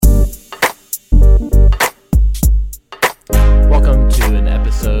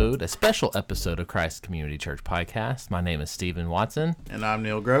a special episode of Christ Community Church Podcast. My name is Stephen Watson. And I'm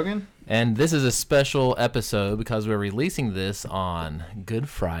Neal Grogan. And this is a special episode because we're releasing this on Good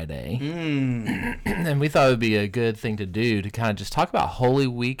Friday. And we thought it would be a good thing to do to kind of just talk about Holy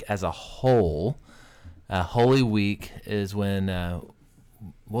Week as a whole. Holy Week is when,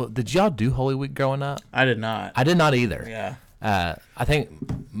 did y'all do Holy Week growing up? I did not. I did not either. Yeah. I think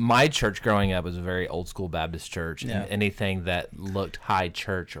my church growing up was a very old school Baptist church. Yeah. And anything that looked high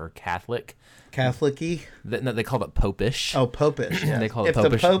church or Catholic. Catholic-y? No, they called it popish. Oh, popish. Yeah. They called it if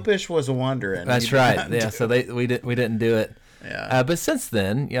popish. the popish was a wondering. That's right. Yeah. So we didn't do it. Yeah. But since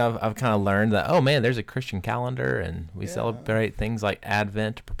then, I've kind of learned that there's a Christian calendar, and we celebrate things like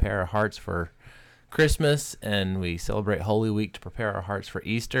Advent to prepare our hearts for Christmas, and we celebrate Holy Week to prepare our hearts for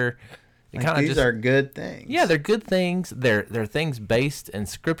Easter. These are good things. Yeah, they're good things. They're things based in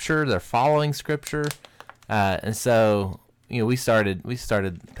Scripture. They're following Scripture, and so we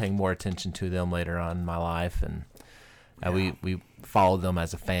started paying more attention to them later on in my life, and we followed them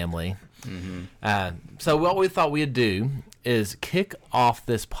as a family. Mm-hmm. So what we thought we'd do is kick off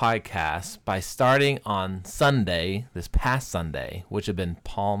this podcast by starting on Sunday, this past Sunday, which had been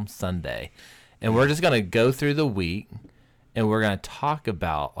Palm Sunday, and we're just going to go through the week. And we're going to talk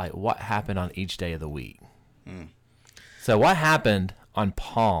about what happened on each day of the week. So what happened on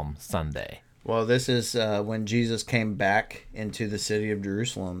Palm Sunday? Well, this is when Jesus came back into the city of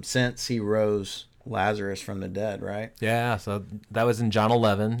Jerusalem since he rose Lazarus from the dead, right? Yeah, so that was in John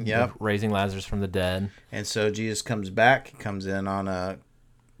 11, Yep. raising Lazarus from the dead. And so Jesus comes back. He comes in on a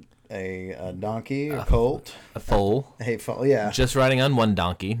donkey, a colt. A foal. A foal, yeah. Just riding on one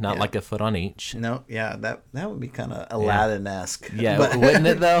donkey, not like a foot on each. No, yeah, that would be kind of Aladdin-esque. Yeah, but, wouldn't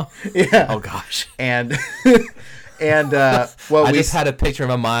it though? Yeah. Oh gosh. And I just had a picture in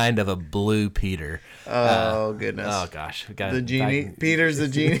my mind of a blue Peter. Oh goodness. Oh gosh. The genie. Peter's the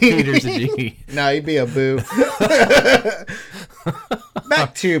genie. Peter's the genie. No, he'd be a boo.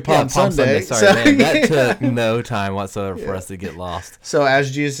 Back to Palm Sunday. Sorry, man. That took no time whatsoever for us to get lost. So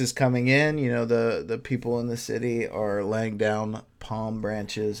as Jesus is coming in, the people in the city are laying down palm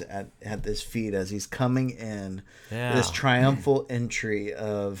branches at his feet as he's coming in. Yeah. This triumphal entry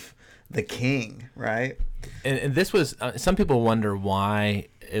of the king, right? And this was, some people wonder why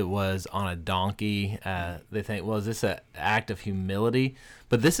it was on a donkey. They think, is this an act of humility?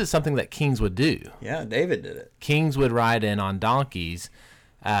 But this is something that kings would do. Yeah, David did it. Kings would ride in on donkeys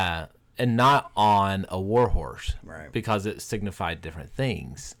and not on a war horse, right? Because it signified different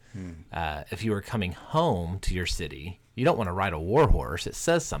things. If you were coming home to your city, you don't want to ride a war horse. It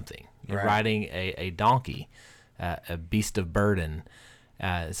says something. You're riding a donkey, a beast of burden.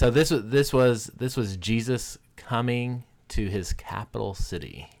 So this was Jesus coming to his capital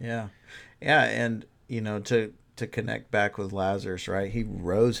city. Yeah, and to connect back with Lazarus, right? He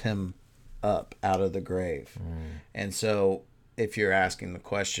rose him up out of the grave, and so if you're asking the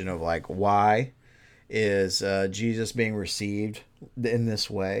question of why is Jesus being received in this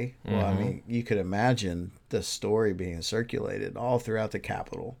way? Well, I mean, you could imagine the story being circulated all throughout the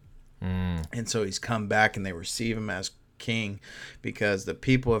capital, and so he's come back and they receive him as king because the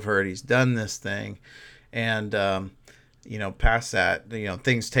people have heard he's done this thing, and past that,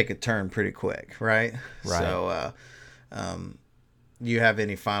 things take a turn pretty quick, right? So do you have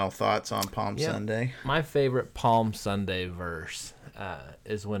any final thoughts on Palm Sunday? My favorite Palm Sunday verse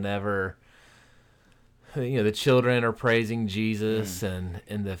is whenever the children are praising Jesus, and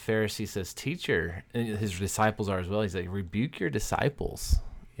the Pharisee says, "Teacher," and his disciples are as well. He's like, "Rebuke your disciples,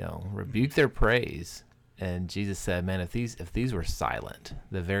 rebuke their praise." And Jesus said, "Man, if these were silent,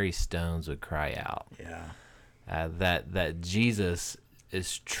 the very stones would cry out." Yeah. That Jesus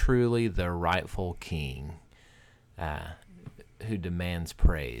is truly the rightful king, who demands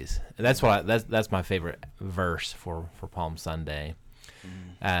praise. And that's my favorite verse for Palm Sunday.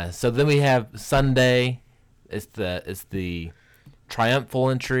 So then we have Sunday. It's the triumphal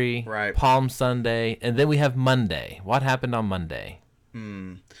entry. Right. Palm Sunday, and then we have Monday. What happened on Monday?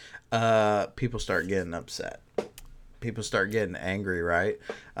 People start getting upset. People start getting angry, right?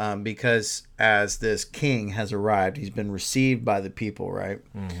 Because as this king has arrived, he's been received by the people, right?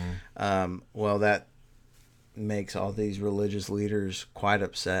 Well, that makes all these religious leaders quite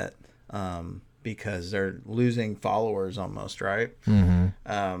upset because they're losing followers almost, right?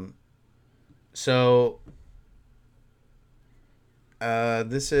 So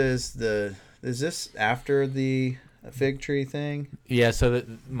is this after the fig tree thing? Yeah, so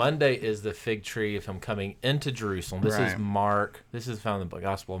Monday is the fig tree if I'm coming into Jerusalem. This is Mark. This is found in the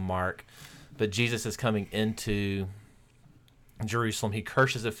Gospel of Mark. But Jesus is coming into Jerusalem. He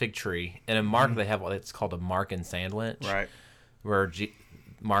curses a fig tree. And in Mark, they have what's called a Markan sandwich. Right. Where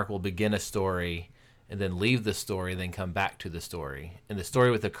Mark will begin a story and then leave the story and then come back to the story. And the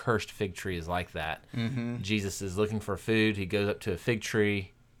story with the cursed fig tree is like that. Mm-hmm. Jesus is looking for food. He goes up to a fig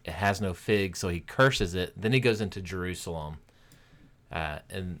tree. It has no figs, so he curses it. Then he goes into Jerusalem,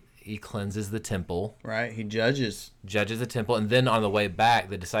 and he cleanses the temple. Right. He judges the temple. And then on the way back,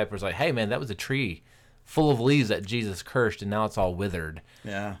 the disciples are like, hey, man, that was a tree full of leaves that Jesus cursed, and now it's all withered.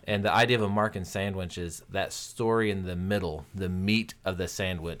 Yeah. And the idea of a Markan sandwich is that story in the middle, the meat of the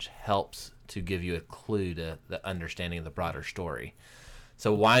sandwich, helps to give you a clue to the understanding of the broader story.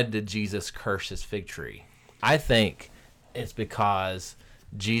 So why did Jesus curse his fig tree? I think it's because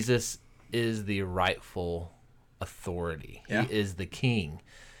Jesus is the rightful authority. Yeah. He is the king.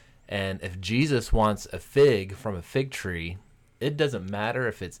 And if Jesus wants a fig from a fig tree, it doesn't matter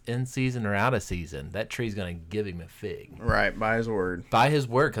if it's in season or out of season. That tree's going to give him a fig. Right, by his word. By his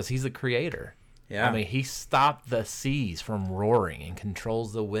word, because he's the creator. Yeah. I mean, he stopped the seas from roaring and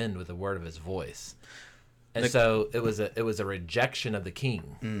controls the wind with the word of his voice. And so it was a rejection of the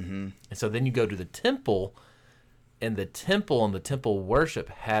king. Mm-hmm. And so then you go to the temple, and the temple worship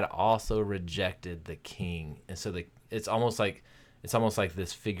had also rejected the king. And so it's almost like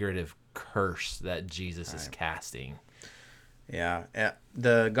this figurative curse that Jesus is casting. Yeah.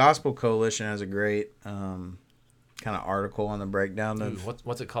 The Gospel Coalition has a great kind of article on the breakdown of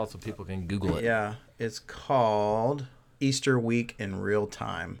what's it called so people can Google it. Yeah, it's called Easter Week in Real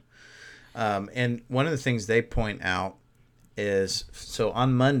Time. And one of the things they point out is, so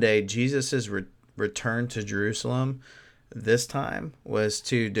on Monday, Jesus' return to Jerusalem this time was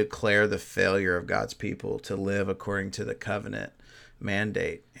to declare the failure of God's people to live according to the covenant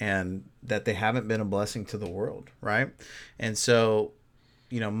mandate, and that they haven't been a blessing to the world, right? And so,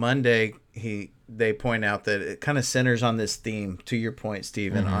 Monday, they point out that it kind of centers on this theme, to your point,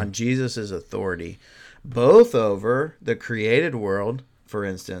 Stephen, mm-hmm. on Jesus' authority, both over the created world, for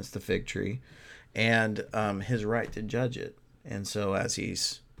instance, the fig tree, and his right to judge it. And so as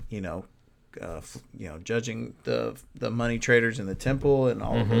he's, judging the money traders in the temple and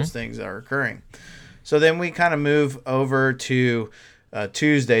all mm-hmm. of those things that are occurring. So then we kind of move over to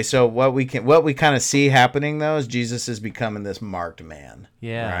Tuesday. So what we kind of see happening though is Jesus is becoming this marked man.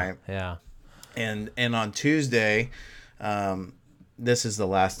 Yeah. Right. Yeah. And on Tuesday, this is the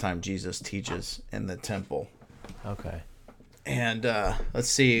last time Jesus teaches in the temple. Okay. And let's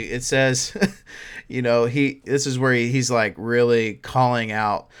see. It says, this is where he's like really calling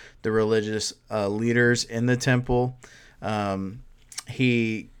out the religious leaders in the temple.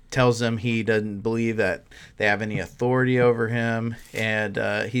 He tells them he doesn't believe that they have any authority over him, and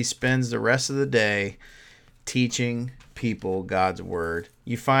he spends the rest of the day teaching people God's word.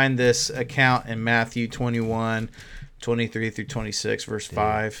 You find this account in Matthew 21, 23 through 26, verse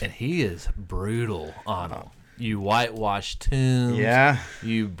 5. And he is brutal on them. You whitewash tombs. Yeah.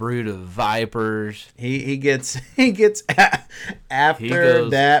 You brood of vipers. He gets after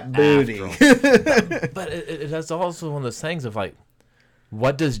that booty. But it is also one of those things of like,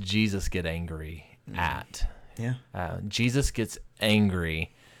 what does Jesus get angry at? Yeah. Jesus gets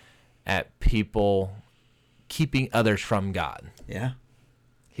angry at people keeping others from God. Yeah.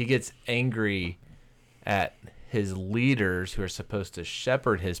 He gets angry at his leaders who are supposed to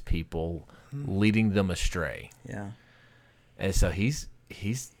shepherd his people, leading them astray. Yeah. And so he's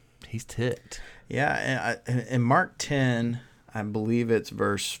ticked. Yeah, and in Mark 10, I believe it's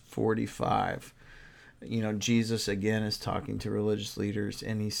verse 45. Jesus again is talking to religious leaders,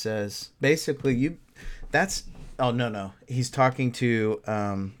 and he says, basically, he's talking to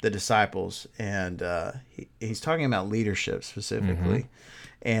the disciples, and he's talking about leadership specifically.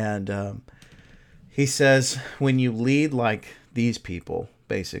 Mm-hmm. And he says, when you lead like these people,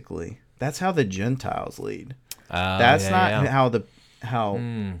 basically, that's how the Gentiles lead. That's not how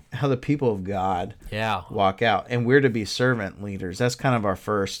the people of God walk out. And we're to be servant leaders. That's kind of our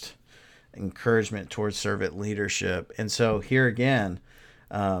first encouragement towards servant leadership. And so here again,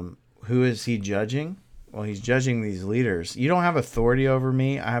 who is he judging? Well, he's judging these leaders. You don't have authority over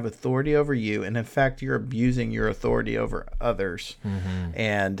me. I have authority over you. And in fact, you're abusing your authority over others. Mm-hmm.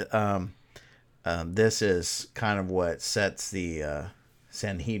 And this is kind of what sets the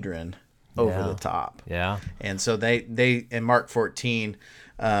Sanhedrin over the top. Yeah. And so they in Mark 14,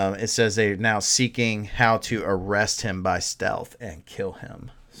 it says they're now seeking how to arrest him by stealth and kill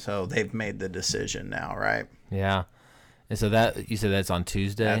him. So they've made the decision now, right? Yeah. And so that, you said that's on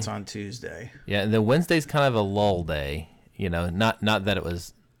Tuesday? That's on Tuesday. Yeah, and then Wednesday's kind of a lull day, not that it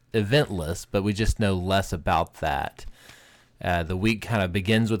was eventless, but we just know less about that. The week kind of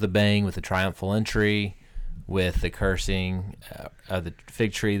begins with a bang with the triumphal entry, with the cursing of the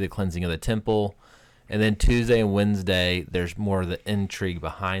fig tree, the cleansing of the temple, And then Tuesday and Wednesday, there's more of the intrigue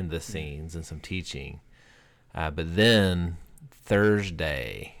behind the scenes and some teaching. But then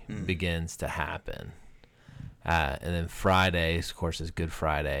Thursday begins to happen. And then Friday, of course, is Good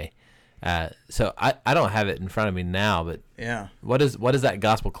Friday. So I don't have it in front of me now, but yeah, what does that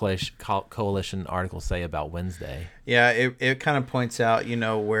Gospel Coalition article say about Wednesday? Yeah, it kind of points out,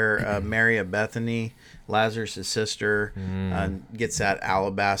 where Mary of Bethany, Lazarus' sister, gets that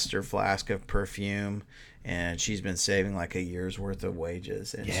alabaster flask of perfume, and she's been saving like a year's worth of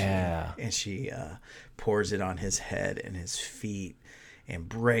wages, and she pours it on his head and his feet, and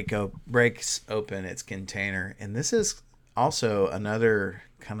breaks open its container. And this is also another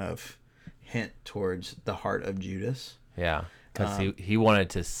kind of hint towards the heart of Judas. Yeah, because he wanted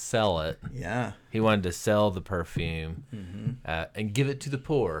to sell it. Yeah, he wanted to sell the perfume and give it to the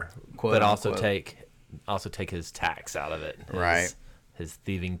poor, Quote, but also unquote. take his tax out of it. Right, his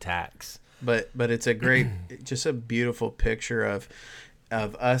thieving tax. But it's a great, just a beautiful picture of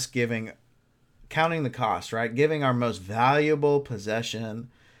us counting the cost, right? Giving our most valuable possession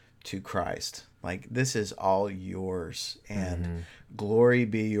to Christ. Like, this is all yours, and glory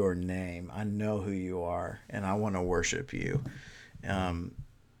be your name. I know who you are, and I want to worship you.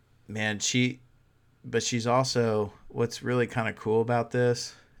 But she's also, what's really kind of cool about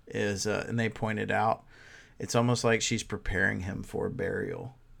this is, and they pointed out, it's almost like she's preparing him for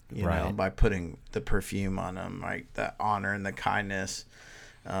burial, by putting the perfume on him, like the honor and the kindness.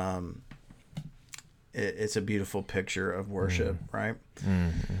 It's a beautiful picture of worship, right?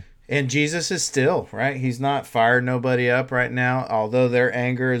 Mm-hmm. And Jesus is still, right? He's not fired nobody up right now. Although their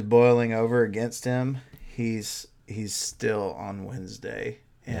anger is boiling over against him, he's still on Wednesday.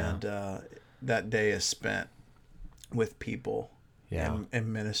 And that day is spent with people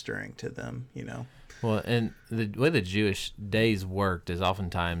and ministering to them, Well, and the way the Jewish days worked is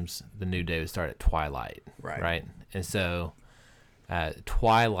oftentimes the new day would start at twilight. Right? And so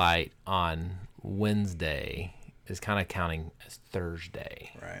twilight on Wednesday is kind of counting as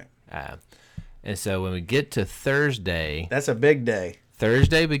Thursday. Right. And so when we get to Thursday, that's a big day.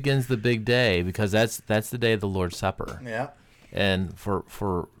 Thursday begins the big day, because that's the day of the Lord's Supper. Yeah. And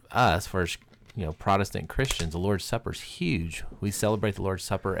for us, Protestant Christians, the Lord's Supper is huge. We celebrate the Lord's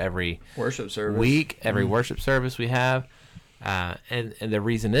Supper every worship service week, every worship service we have. And the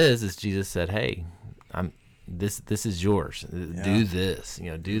reason is Jesus said, "Hey, this is yours. Do this.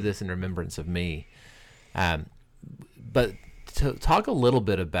 Do this in remembrance of me." But to talk a little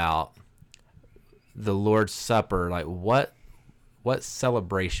bit about the Lord's Supper, like what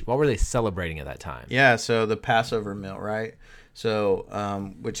celebration? What were they celebrating at that time? Yeah, so the Passover meal, right? So,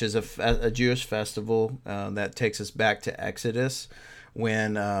 which is a Jewish festival that takes us back to Exodus,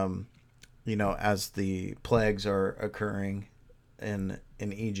 when as the plagues are occurring in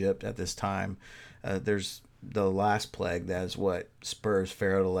Egypt at this time. There's the last plague that is what spurs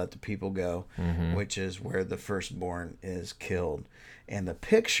Pharaoh to let the people go, which is where the firstborn is killed. And the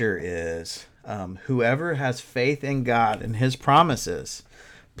picture is whoever has faith in God and his promises,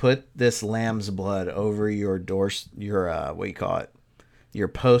 put this lamb's blood over your door, your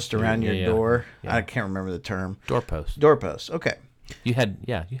post around your door. Yeah. I can't remember the term. Doorpost. Okay. You had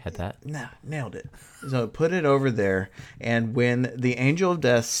that. No, nailed it. So put it over there, and when the angel of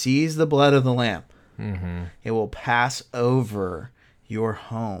death sees the blood of the lamb, it will pass over your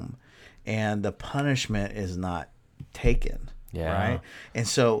home, and the punishment is not taken. Yeah. Right. And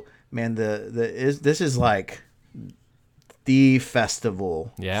so, man, this is like the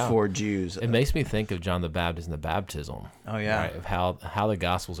festival for Jews. It makes me think of John the Baptist and the baptism. Oh yeah. Right? Of how the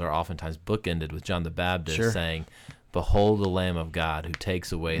Gospels are oftentimes bookended with John the Baptist saying, "Behold the Lamb of God who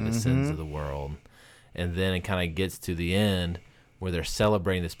takes away the sins of the world." And then it kind of gets to the end where they're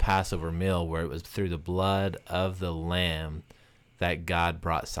celebrating this Passover meal, where it was through the blood of the Lamb that God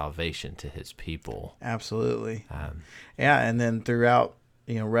brought salvation to his people. Absolutely. And then throughout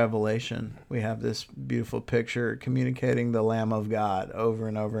Revelation, we have this beautiful picture communicating the Lamb of God over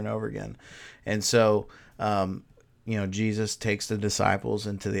and over and over again. And so, Jesus takes the disciples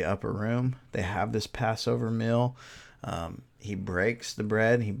into the upper room. They have this Passover meal. He breaks the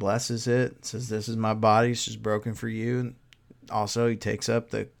bread, he blesses it, says, "This is my body, it's just broken for you." Also, he takes up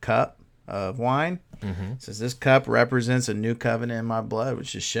the cup of wine, says, "This cup represents a new covenant in my blood,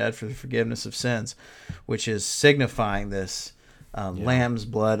 which is shed for the forgiveness of sins," which is signifying this lamb's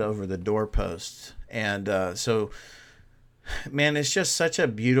blood over the doorposts. And so, man, it's just such a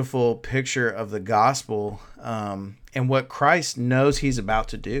beautiful picture of the gospel and what Christ knows he's about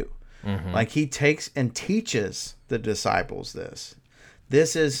to do. Like, he takes and teaches the disciples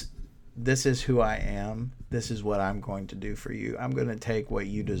this is who I am. this is what I'm going to do for you. I'm going to take what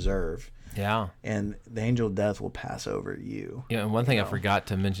you deserve. Yeah. And the angel of death will pass over you. Yeah, and one thing I forgot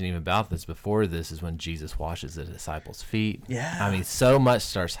to mention even about this before this is when Jesus washes the disciples' feet. Yeah. I mean, so much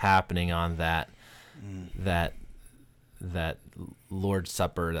starts happening on that Lord's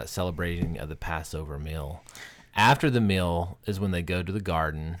Supper, that celebrating of the Passover meal. After the meal is when they go to the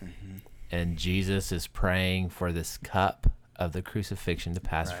garden, and Jesus is praying for this cup of the crucifixion to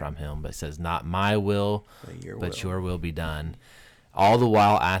pass from him, but says, "Not my will, but your will be done." All the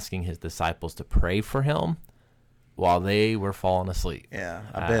while asking his disciples to pray for him while they were falling asleep. Yeah,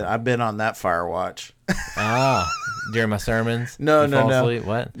 I've been on that fire watch. During my sermons? No. Asleep?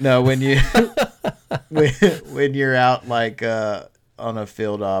 What? No, when you when you're out like on a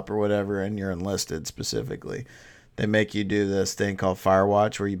field op or whatever, and you're enlisted specifically, they make you do this thing called fire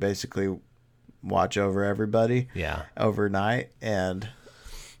watch, where you basically watch over everybody. Yeah. Overnight, and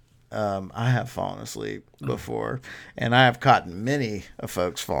I have fallen asleep before, and I have caught many of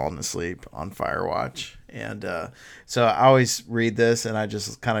folks falling asleep on fire watch. And so I always read this and I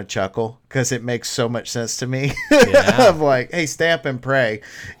just kind of chuckle because it makes so much sense to me. Yeah. Of like, hey, stay up and pray.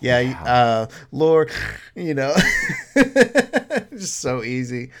 Yeah, Lord, just so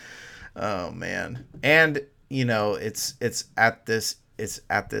easy. Oh man. And it's at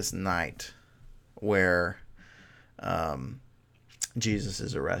this night where Jesus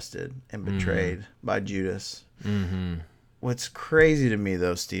is arrested and betrayed by Judas. Mm-hmm. What's crazy to me,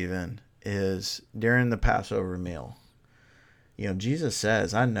 though, Stephen, is during the Passover meal, Jesus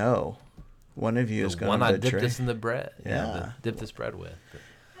says, "I know one of you is going to betray." One I dip this in the bread. Yeah. Dip this bread with.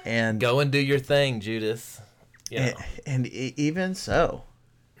 And go and do your thing, Judas. And even so,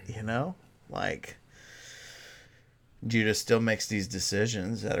 like Judas still makes these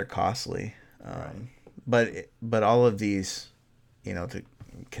decisions that are costly. But all of these, to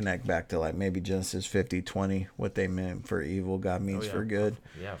connect back to like maybe Genesis 50:20, what they meant for evil, God means for good.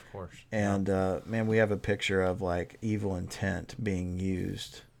 Yeah, of course. And man, we have a picture of like evil intent being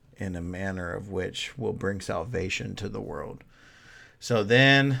used in a manner of which will bring salvation to the world. So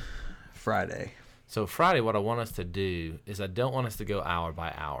then Friday. So Friday, what I want us to do is I don't want us to go hour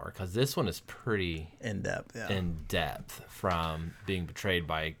by hour, because this one is pretty in depth. Yeah. In depth, from being betrayed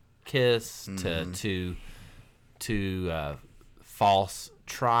by a kiss to false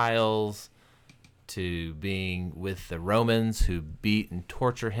trials, to being with the Romans who beat and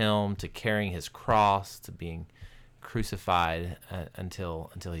torture him, to carrying his cross, to being crucified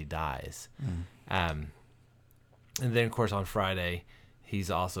until he dies. And then, of course, on Friday, he's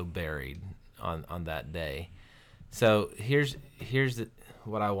also buried on that day. So here's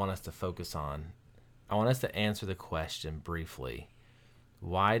what I want us to focus on. I want us to answer the question briefly: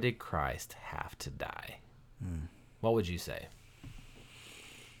 why did Christ have to die? What would you say?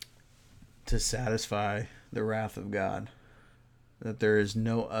 To satisfy the wrath of God. That there is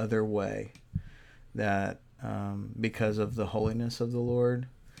no other way. That because of the holiness of the Lord,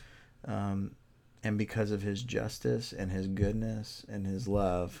 and because of his justice and his goodness and his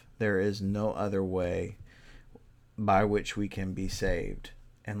love, there is no other way by which we can be saved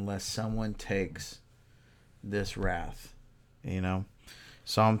unless someone takes this wrath.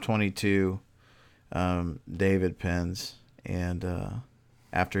 Psalm 22, David pens, and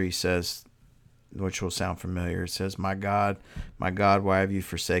after he says, which will sound familiar, it says, my God, why have you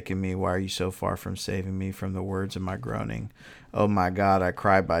forsaken me? Why are you so far from saving me from the words of my groaning? Oh my God, I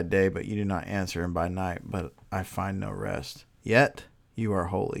cry by day, but you do not answer, and by night, but I find no rest. Yet you are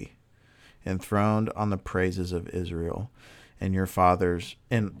holy, enthroned on the praises of Israel, and your fathers,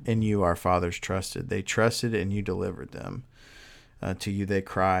 and in you our fathers trusted. They trusted, and you delivered them. To you they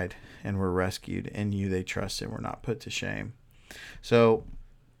cried and were rescued. In you they trusted and were not put to shame. So,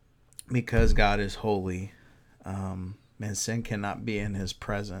 because God is holy, and sin cannot be in his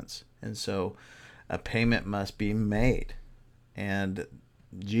presence. And so a payment must be made. And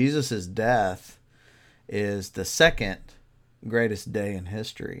Jesus' death is the second greatest day in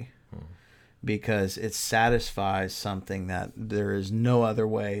history, because it satisfies something that there is no other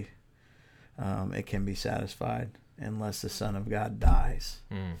way it can be satisfied unless the Son of God dies.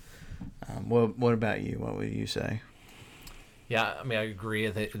 What about you? What would you say? Yeah, I mean, I agree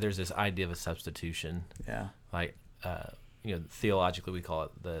that there's this idea of a substitution. Yeah. Like, theologically we call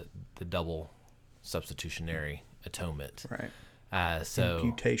it the double substitutionary atonement. Right. So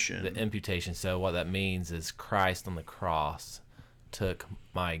imputation. The imputation. So what that means is Christ on the cross took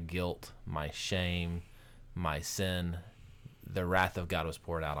my guilt, my shame, my sin. The wrath of God was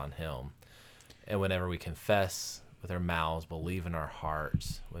poured out on him. And whenever we confess with our mouths, believe in our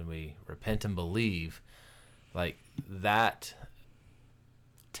hearts, when we repent and believe, like that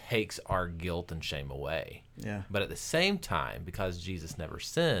takes our guilt and shame away. Yeah. But at the same time, because Jesus never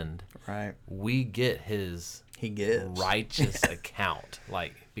sinned, Right. we get his He gives. righteous account.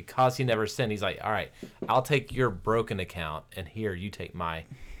 Like, because he never sinned, he's like, all right, I'll take your broken account, and here, you take my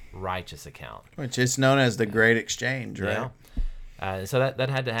righteous account. Which is known as the Great Exchange, right? Yeah. So that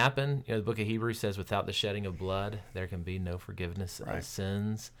had to happen. You know, the book of Hebrews says, without the shedding of blood, there can be no forgiveness of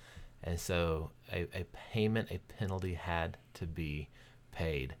sins. And so a payment, a penalty had to be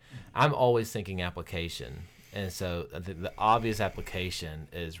paid. I'm always thinking application. And so the obvious application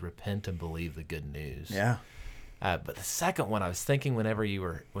is repent and believe the good news. Yeah. But the second one I was thinking whenever you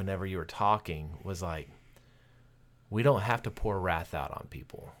were talking was like, we don't have to pour wrath out on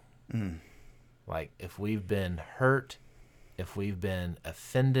people. Like, if we've been hurt, if we've been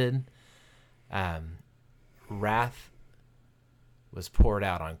offended, wrath was poured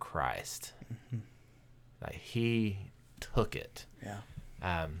out on Christ. Like, he took it.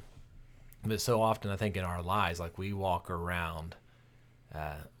 Yeah. But so often I think in our lives, like, we walk around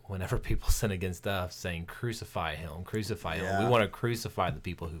whenever people sin against us saying, crucify him, crucify him. Yeah. We want to crucify the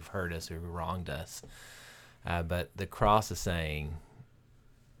people who've hurt us, who wronged us. But the cross is saying,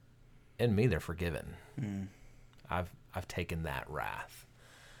 in me, they're forgiven. I've taken that wrath.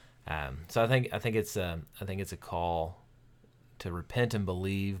 So I think it's a call to repent and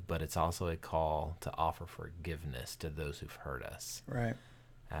believe, but it's also a call to offer forgiveness to those who've hurt us. Right.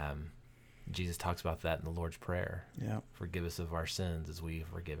 Jesus talks about that in the Lord's Prayer. Yeah. Forgive us of our sins as we have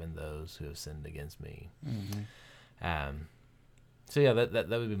forgiven those who have sinned against me. So yeah, that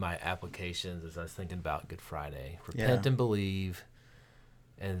would be my applications as I was thinking about Good Friday. Repent and believe,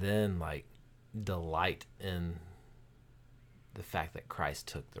 and then like delight in the fact that Christ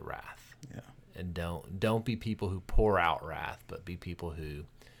took the wrath. Yeah. And don't be people who pour out wrath, but be people who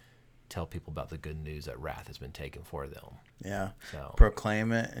tell people about the good news that wrath has been taken for them. Yeah. So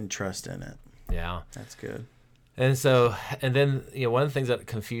Proclaim it and trust in it. Yeah. That's good. And then, you know, one of the things that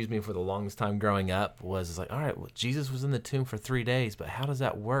confused me for the longest time growing up was like, all right, well, Jesus was in the tomb for 3 days, but how does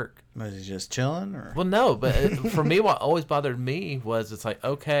that work? Was he just chilling, or? Well, no, but for me, what always bothered me was it's like,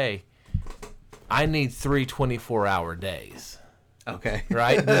 okay, I need 3 24-hour days. Okay.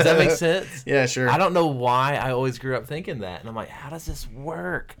 Right? Does that make sense? Yeah, sure. I don't know why I always grew up thinking that. And I'm like, how does this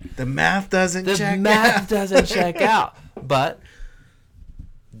work? The math doesn't check out. The math doesn't check out. But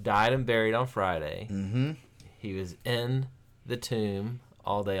died and buried on Friday. Mm-hmm. He was in the tomb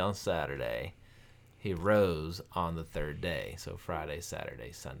all day on Saturday. He rose on the 3rd day. So Friday,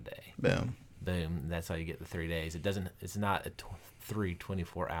 Saturday, Sunday. Boom. Boom. That's how you get the 3 days. It's not a 3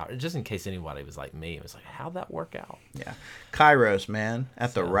 24-hour. Just in case anybody was like me, it was like, how'd that work out? Yeah. Kairos, man.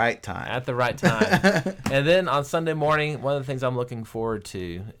 At the right time. At the right time. And then on Sunday morning, one of the things I'm looking forward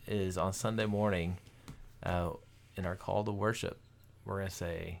to is on Sunday morning, in our call to worship, we're going to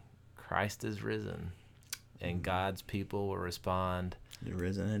say, Christ is risen. And God's people will respond, You're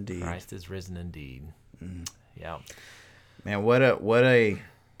risen indeed. Christ is risen indeed. Yeah. Man, what a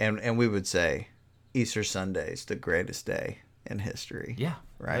and we would say Easter Sunday is the greatest day in history. Yeah.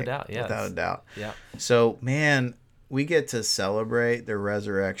 Right? No doubt. Yeah. Without a doubt. Yeah. So, man, we get to celebrate the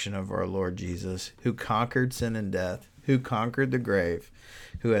resurrection of our Lord Jesus, who conquered sin and death, who conquered the grave,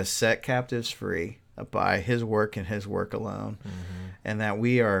 who has set captives free by his work and his work alone. And that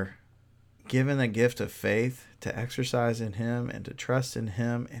we are given a gift of faith to exercise in him and to trust in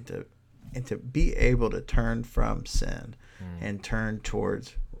him and to be able to turn from sin and turn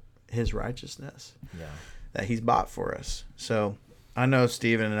towards his righteousness that he's bought for us. So I know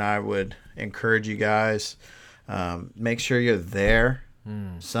Stephen and I would encourage you guys, make sure you're there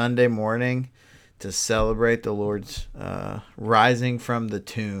Sunday morning to celebrate the Lord's rising from the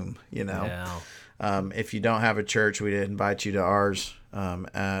tomb, you know. If you don't have a church, we'd invite you to ours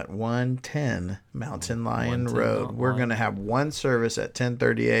at 110 Mountain Lion Road. We're going to have one service at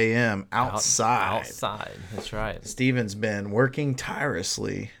 10:30 a.m. outside. Outside. That's right. Stephen's been working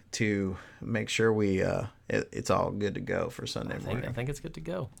tirelessly to make sure it's all good to go for Sunday morning. I think it's good to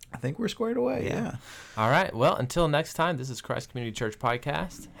go. I think we're squared away. Yeah. All right. Well, until next time, this is Christ Community Church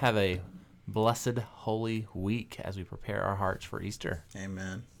Podcast. Have a blessed, holy week as we prepare our hearts for Easter.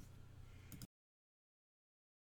 Amen.